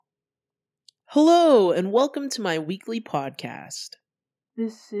Hello, and welcome to my weekly podcast.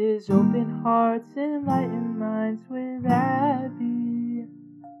 This is Open Hearts, Enlightened Minds with Abby.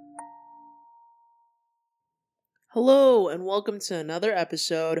 Hello, and welcome to another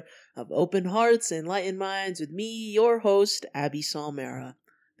episode of Open Hearts, Enlightened Minds with me, your host, Abby Salmera.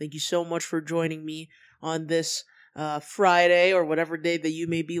 Thank you so much for joining me on this Friday or whatever day that you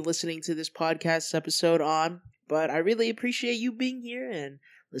may be listening to this podcast episode on. But I really appreciate you being here and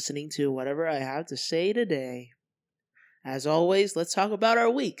listening to whatever I have to say today. As always, let's talk about our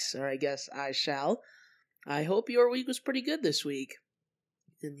weeks, or I guess I shall. I hope your week was pretty good this week.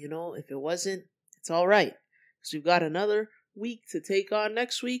 And if it wasn't, it's alright. Because we've got another week to take on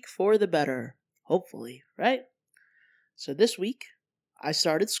next week for the better. Hopefully, right? So this week, I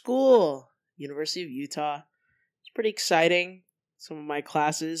started school. University of Utah. It's pretty exciting. Some of my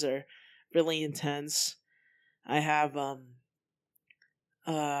classes are really intense. I have a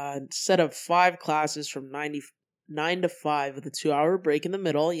set of 5 classes from 9 to 5 with a 2-hour break in the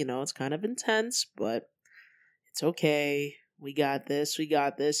middle. It's kind of intense, but it's okay. We got this.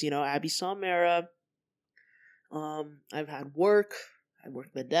 Abby Salmera. I've had work. I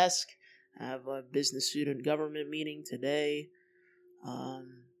work the desk. I have a business student government meeting today.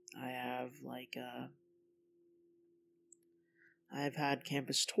 I've had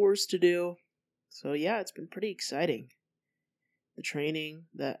campus tours to do. So yeah, it's been pretty exciting. The training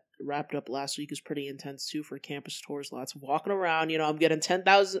that wrapped up last week is pretty intense too for campus tours. Lots of walking around. I'm getting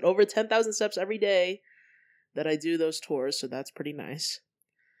over 10,000 steps every day that I do those tours, so that's pretty nice.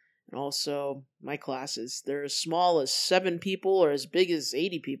 And also, my classes, they're as small as 7 people or as big as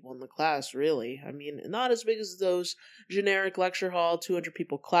 80 people in the class, really. I mean, not as big as those generic lecture hall 200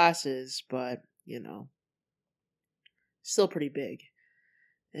 people classes, but, still pretty big.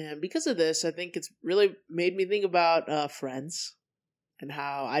 And because of this, I think it's really made me think about friends and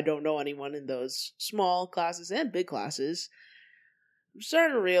how I don't know anyone in those small classes and big classes. I'm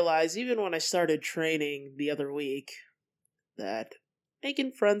starting to realize, even when I started training the other week, that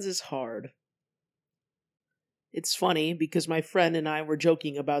making friends is hard. It's funny because my friend and I were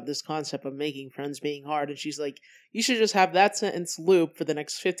joking about this concept of making friends being hard, and she's like, you should just have that sentence loop for the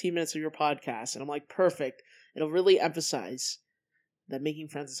next 15 minutes of your podcast. And I'm like, perfect. It'll really emphasize that making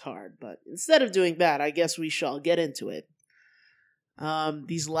friends is hard. But instead of doing that, I guess we shall get into it.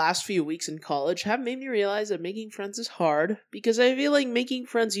 These last few weeks in college have made me realize that making friends is hard because I feel like making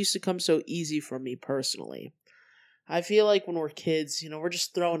friends used to come so easy for me personally. I feel like when we're kids, we're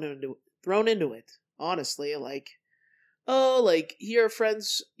just thrown into it. Honestly, here are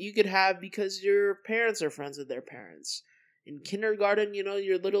friends you could have because your parents are friends with their parents. In kindergarten,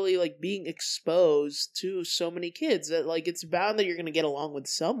 you're literally being exposed to so many kids that it's bound that you're going to get along with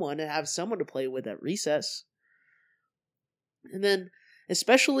someone and have someone to play with at recess. And then,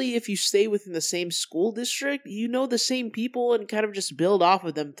 especially if you stay within the same school district, the same people and kind of just build off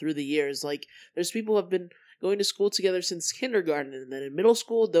of them through the years. There's people who have been going to school together since kindergarten, and then in middle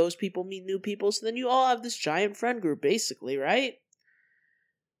school, those people meet new people, so then you all have this giant friend group, basically, right?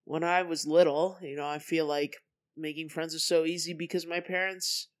 When I was little, I feel like making friends was so easy because my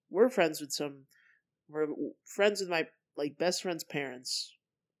parents were friends with my, best friend's parents.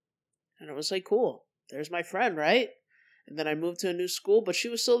 And it was cool, there's my friend, right? And then I moved to a new school, but she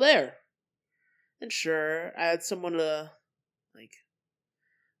was still there. And sure, I had someone to,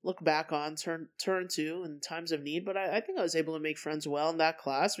 look back on, turn to in times of need, but I think I was able to make friends well in that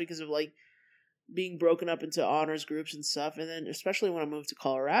class because of, being broken up into honors groups and stuff. And then, especially when I moved to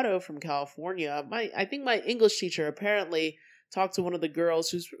Colorado from California, I think my English teacher apparently talked to one of the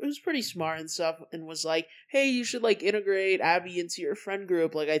girls who's pretty smart and stuff, and was like, hey, you should, integrate Abby into your friend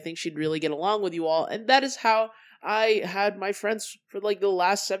group. I think she'd really get along with you all. And that is how I had my friends for the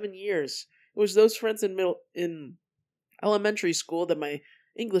last 7 years. It was those friends in elementary school that my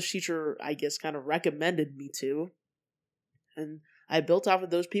English teacher, I guess, kind of recommended me to. And I built off of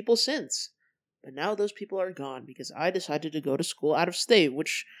those people since. But now those people are gone because I decided to go to school out of state,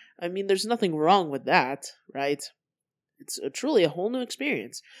 which, I mean, there's nothing wrong with that, right? It's truly a whole new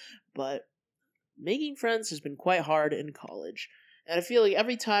experience. But making friends has been quite hard in college. And I feel like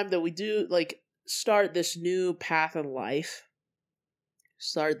every time that we do, start this new path in life,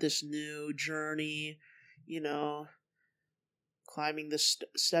 start this new journey, climbing the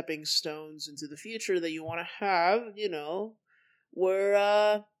stepping stones into the future that you want to have,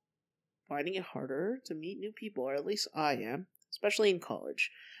 we're finding it harder to meet new people, or at least I am, especially in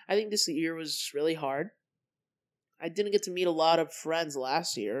college. I think this year was really hard. I didn't get to meet a lot of friends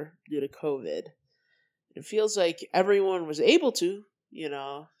last year due to COVID. It feels like everyone was able to,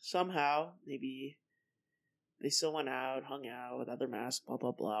 somehow, maybe they still went out, hung out with other masks, blah,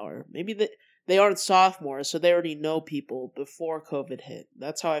 blah, blah. Or maybe they aren't sophomores, so they already know people before COVID hit.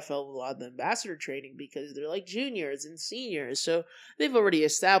 That's how I felt with a lot of the ambassador training, because they're like juniors and seniors. So they've already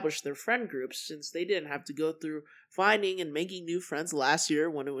established their friend groups, since they didn't have to go through finding and making new friends last year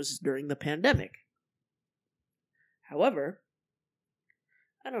when it was during the pandemic. However,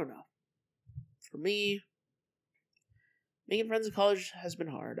 I don't know. For me, making friends in college has been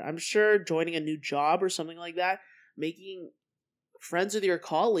hard. I'm sure joining a new job or something like that, making friends with your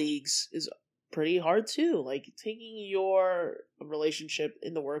colleagues is pretty hard too. Like taking your relationship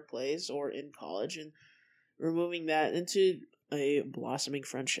in the workplace or in college and removing that into a blossoming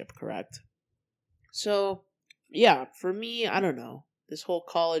friendship, correct? So, yeah, for me, I don't know. This whole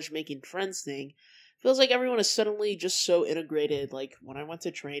college making friends thing feels like everyone is suddenly just so integrated. Like when I went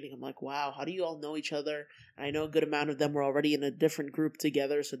to training, I'm like, wow, how do you all know each other? And I know a good amount of them were already in a different group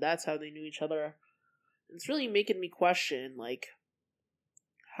together, so that's how they knew each other. It's really making me question, like,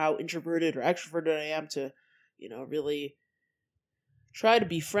 how introverted or extroverted I am to, really try to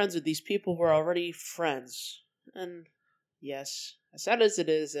be friends with these people who are already friends. And yes, as sad as it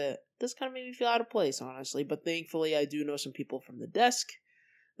is, it does kind of make me feel out of place, honestly. But thankfully, I do know some people from the desk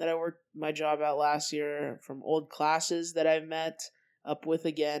that I worked my job out last year, from old classes that I've met up with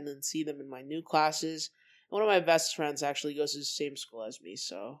again and see them in my new classes. One of my best friends actually goes to the same school as me,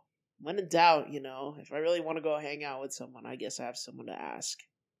 so when in doubt, if I really want to go hang out with someone, I guess I have someone to ask.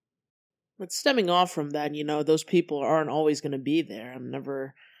 But stemming off from that, those people aren't always going to be there. I'm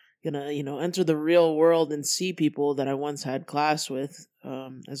never going to, enter the real world and see people that I once had class with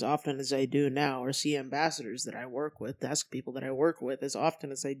as often as I do now, or see ambassadors that I work with, desk people that I work with as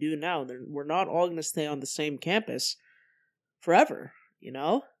often as I do now. We're not all going to stay on the same campus forever,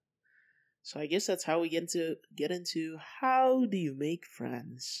 So I guess that's how we get into how do you make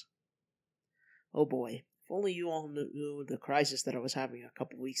friends? Oh boy. If only you all knew the crisis that I was having a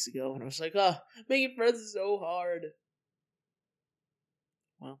couple weeks ago, and I was like, making friends is so hard.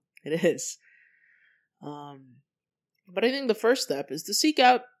 Well, it is. But I think the first step is to seek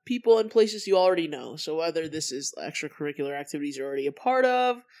out people and places you already know. So whether this is extracurricular activities you're already a part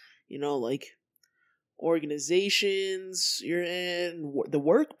of, like organizations you're in, the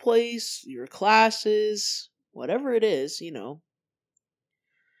workplace, your classes, whatever it is,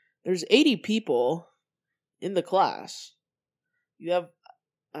 there's 80 people in the class. You have,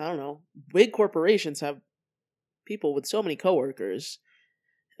 I don't know, big corporations have people with so many coworkers,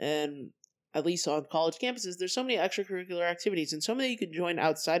 and at least on college campuses, there's so many extracurricular activities and so many you can join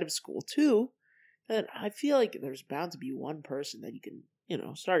outside of school too, that I feel like there's bound to be one person that you can,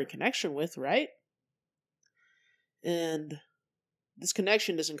 start a connection with, right? And this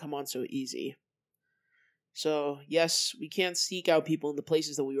connection doesn't come on so easy. So, yes, we can't seek out people in the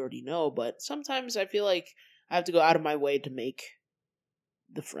places that we already know, but sometimes I feel like I have to go out of my way to make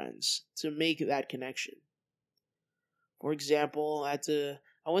the friends, to make that connection. For example, I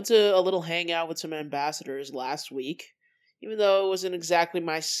went to a little hangout with some ambassadors last week. Even though it wasn't exactly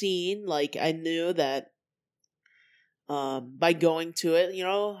my scene, like I knew that by going to it,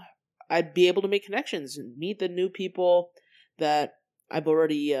 I'd be able to make connections and meet the new people that I've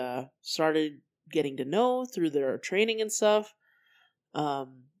already started getting to know through their training and stuff,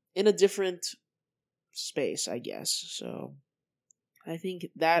 in a different space, I guess. So I think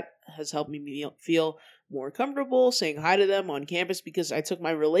that has helped me feel more comfortable saying hi to them on campus, because I took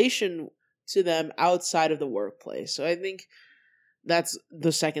my relation to them outside of the workplace. So I think that's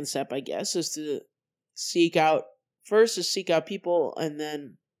the second step, I guess, is to seek out people, and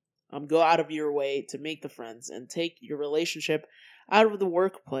then go out of your way to make the friends and take your relationship out of the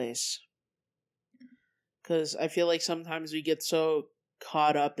workplace. Because I feel like sometimes we get so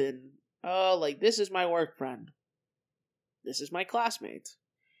caught up in, this is my work friend, this is my classmate.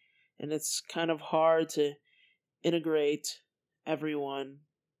 And it's kind of hard to integrate everyone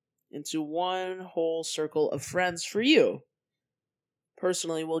into one whole circle of friends for you.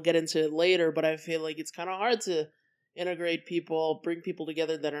 Personally, we'll get into it later, but I feel like it's kind of hard to integrate people, bring people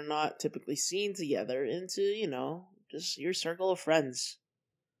together that are not typically seen together into, just your circle of friends.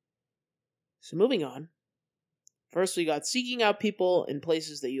 So moving on. First, we got seeking out people in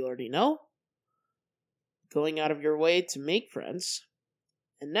places that you already know, going out of your way to make friends,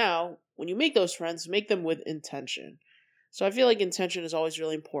 and now, when you make those friends, make them with intention. So I feel like intention is always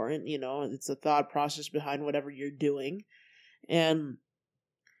really important, it's the thought process behind whatever you're doing. And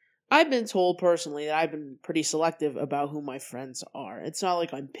I've been told personally that I've been pretty selective about who my friends are. It's not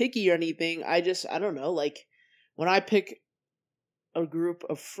like I'm picky or anything. I don't know, like, when I pick a group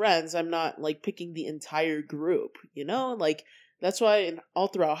of friends, I'm not, like, picking the entire group, Like, that's why all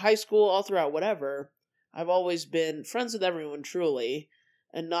throughout high school, all throughout whatever, I've always been friends with everyone, truly,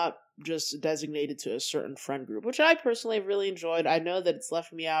 and not just designated to a certain friend group, which I personally have really enjoyed. I know that it's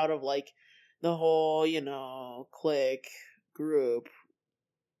left me out of, like, the whole, clique, group,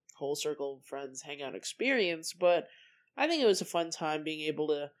 whole circle of friends hangout experience, but I think it was a fun time being able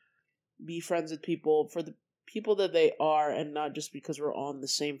to be friends with people for the people that they are and not just because we're all in the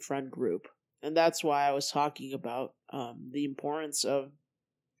same friend group. And that's why I was talking about the importance of,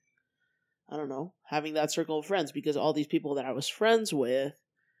 I don't know, having that circle of friends, because all these people that I was friends with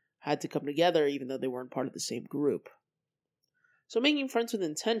had to come together even though they weren't part of the same group. So making friends with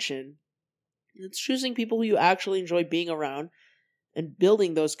intention, it's choosing people who you actually enjoy being around and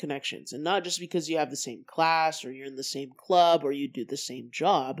building those connections, and not just because you have the same class or you're in the same club or you do the same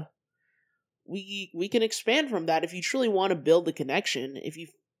job. We can expand from that if you truly want to build the connection. If you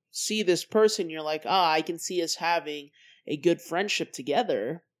see this person, you're like, I can see us having a good friendship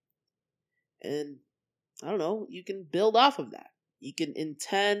together. And I don't know, you can build off of that. You can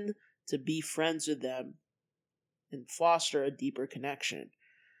intend to be friends with them and foster a deeper connection.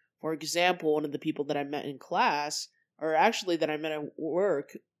 For example, one of the people that I met in class, or actually that I met at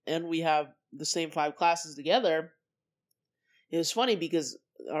work, and we have the same 5 classes together, it was funny because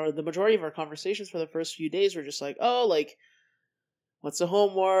the majority of our conversations for the first few days were just like, what's the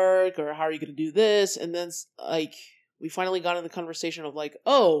homework, or how are you going to do this? And then, we finally got in the conversation of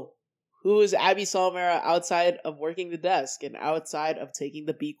who is Abby Salmera outside of working the desk and outside of taking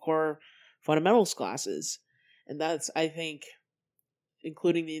the B Corps fundamentals classes? And that's, I think,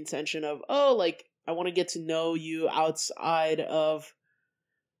 including the intention of, I want to get to know you outside of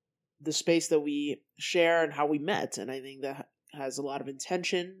the space that we share and how we met. And I think that has a lot of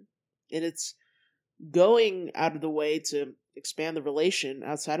intention, and it's going out of the way to expand the relation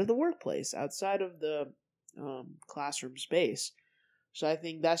outside of the workplace, outside of the classroom space. So I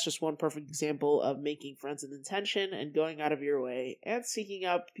think that's just one perfect example of making friends with intention and going out of your way and seeking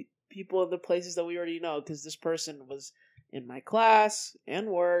out people in the places that we already know, because this person was in my class and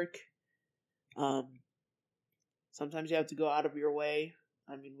work. Sometimes you have to go out of your way.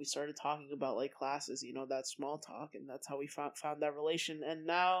 I mean, we started talking about classes, that small talk, and that's how we found that relation. And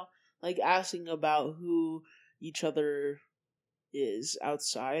now, asking about who each other is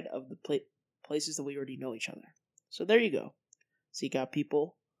outside of the places that we already know each other. So there you go. Seek out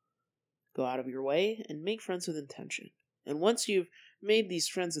people, go out of your way, and make friends with intention. And once you've made these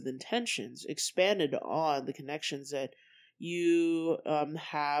friends with intentions, expanded on the connections that you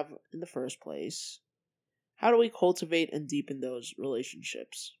have in the first place, how do we cultivate and deepen those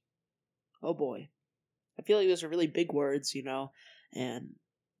relationships? Oh boy. I feel like those are really big words, and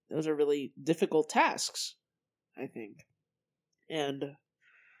those are really difficult tasks, I think. And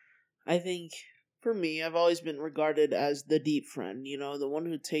I think, for me, I've always been regarded as the deep friend, the one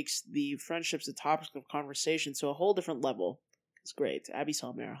who takes the friendships and topics of conversation to a whole different level. It's great. Abby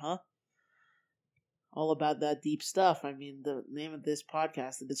Salmera, huh? All about that deep stuff. I mean, the name of this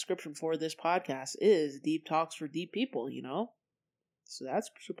podcast, the description for this podcast is Deep Talks for Deep People, So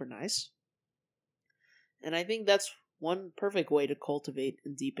that's super nice. And I think that's one perfect way to cultivate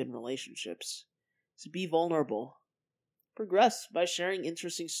and deepen relationships. To be vulnerable. Progress by sharing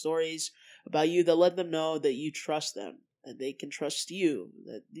interesting stories about you that let them know that you trust them, that they can trust you,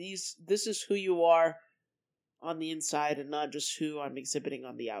 that this is who you are on the inside and not just who I'm exhibiting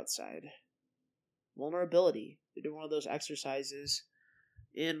on the outside. Vulnerability. We did one of those exercises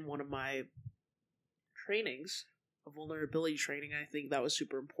in one of my trainings, a vulnerability training. I think that was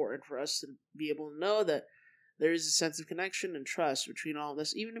super important for us to be able to know that there is a sense of connection and trust between all of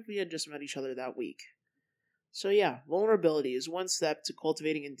us, even if we had just met each other that week. So yeah, vulnerability is one step to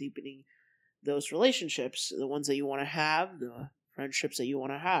cultivating and deepening those relationships, the ones that you want to have, the friendships that you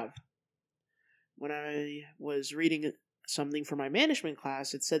want to have. When I was reading something for my management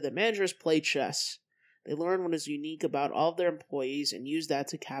class, it said that managers play chess. They learn what is unique about all of their employees and use that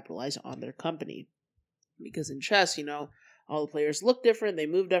to capitalize on their company. Because in chess, all the players look different, they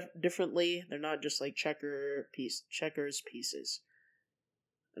move differently, they're not just like checkers pieces.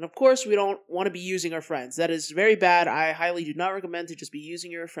 And of course, we don't want to be using our friends. That is very bad. I highly do not recommend to just be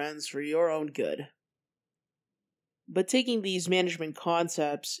using your friends for your own good. But taking these management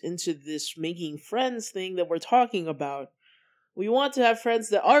concepts into this making friends thing that we're talking about, we want to have friends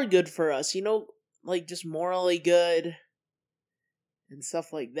that are good for us, just morally good and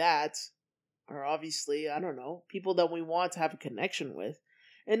stuff like that. Are obviously, I don't know, people that we want to have a connection with.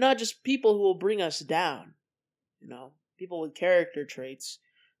 And not just people who will bring us down. People with character traits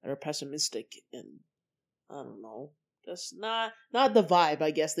that are pessimistic and, I don't know, just not the vibe,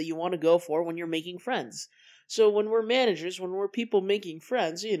 I guess, that you want to go for when you're making friends. So when we're managers, when we're people making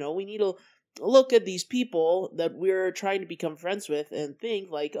friends, we need to look at these people that we're trying to become friends with and think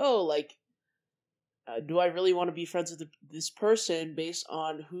like, oh, like, do I really want to be friends with this person based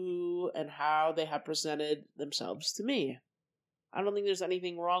on who and how they have presented themselves to me? I don't think there's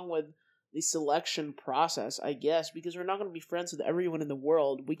anything wrong with the selection process, I guess, because we're not going to be friends with everyone in the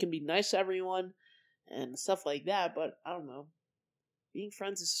world. We can be nice to everyone and stuff like that, but I don't know. Being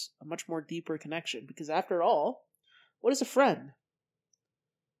friends is a much more deeper connection, because after all, what is a friend?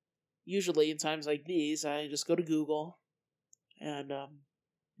 Usually in times like these, I just go to Google, and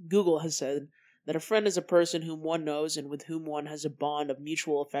Google has said that a friend is a person whom one knows and with whom one has a bond of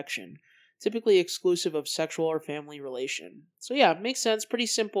mutual affection, typically exclusive of sexual or family relation. So yeah, it makes sense. Pretty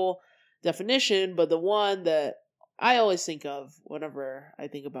simple definition, but the one that I always think of whenever I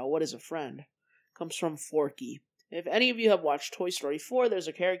think about what is a friend comes from Forky. If any of you have watched Toy Story 4, there's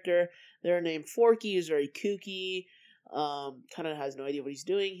a character there named Forky. He's very kooky, kind of has no idea what he's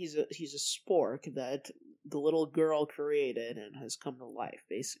doing. He's a spork that the little girl created and has come to life,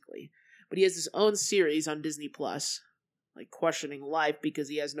 basically. But he has his own series on Disney Plus, like questioning life because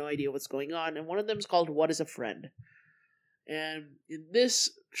he has no idea what's going on. And one of them is called What is a Friend? And in this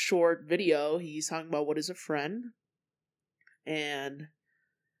short video, he's talking about what is a friend. And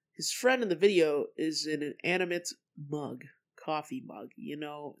his friend in the video is in an animate mug, coffee mug,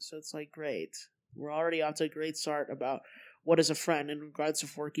 so it's like, great. We're already off to a great start about what is a friend in regards to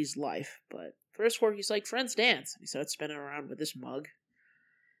Forky's life. But first Forky's like, friends dance. And he starts spinning around with this mug.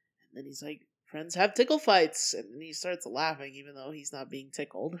 And then he's like, friends have tickle fights. And then he starts laughing even though he's not being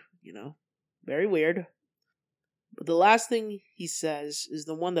tickled, Very weird. But the last thing he says is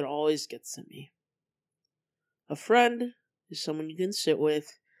the one that always gets to me. A friend is someone you can sit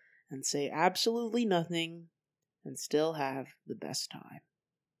with and say absolutely nothing and still have the best time.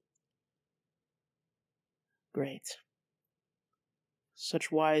 Great.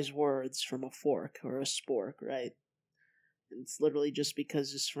 Such wise words from a fork or a spork, right? And it's literally just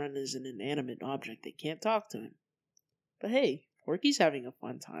because his friend is an inanimate object, they can't talk to him. But hey, Forky's having a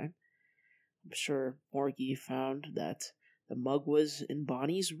fun time. I'm sure Forky found that the mug was in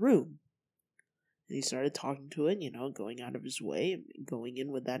Bonnie's room. And he started talking to it, going out of his way, going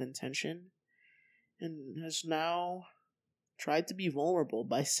in with that intention. And has now tried to be vulnerable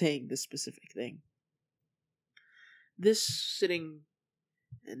by saying this specific thing. This sitting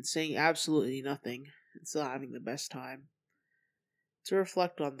and saying absolutely nothing and still having the best time. To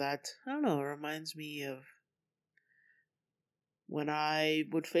reflect on that, I don't know, it reminds me of when I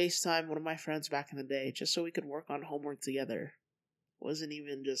would FaceTime one of my friends back in the day just so we could work on homework together. It wasn't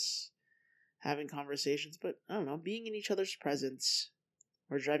even just having conversations, but I don't know, being in each other's presence.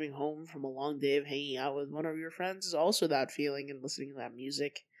 Or driving home from a long day of hanging out with one of your friends is also that feeling, and listening to that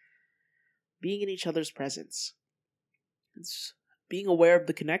music. Being in each other's presence. It's being aware of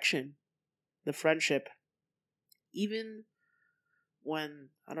the connection, the friendship. Even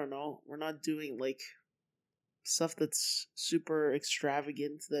when, I don't know, we're not doing like stuff that's super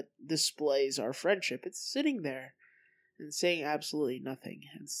extravagant that displays our friendship. It's sitting there and saying absolutely nothing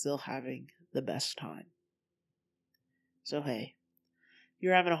and still having the best time. So hey, if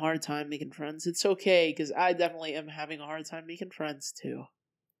you're having a hard time making friends, it's okay, because I definitely am having a hard time making friends too.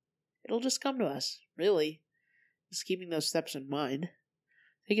 It'll just come to us, really. Just keeping those steps in mind.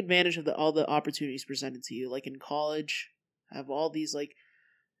 Take advantage of all the opportunities presented to you. Like in college, I have all these like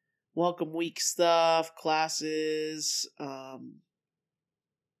welcome week stuff, classes,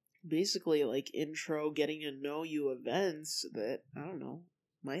 basically like intro, getting to know you events that, I don't know,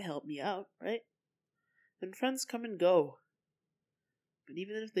 might help me out, right? And friends come and go. But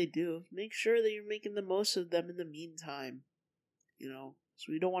even if they do, make sure that you're making the most of them in the meantime. So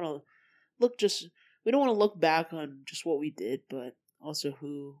we don't want to look back on just what we did, but also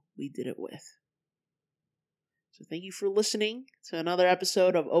who we did it with. So thank you for listening to another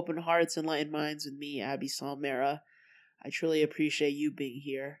episode of Open Hearts, Enlightened Minds with me, Abby Salmera. I truly appreciate you being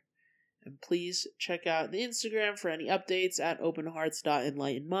here. And please check out the Instagram for any updates at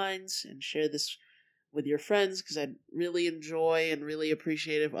openhearts.enlightenedminds and share this with your friends, because I'd really enjoy and really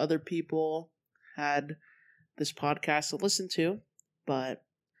appreciate if other people had this podcast to listen to. But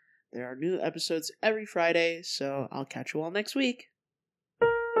there are new episodes every Friday, so I'll catch you all next week.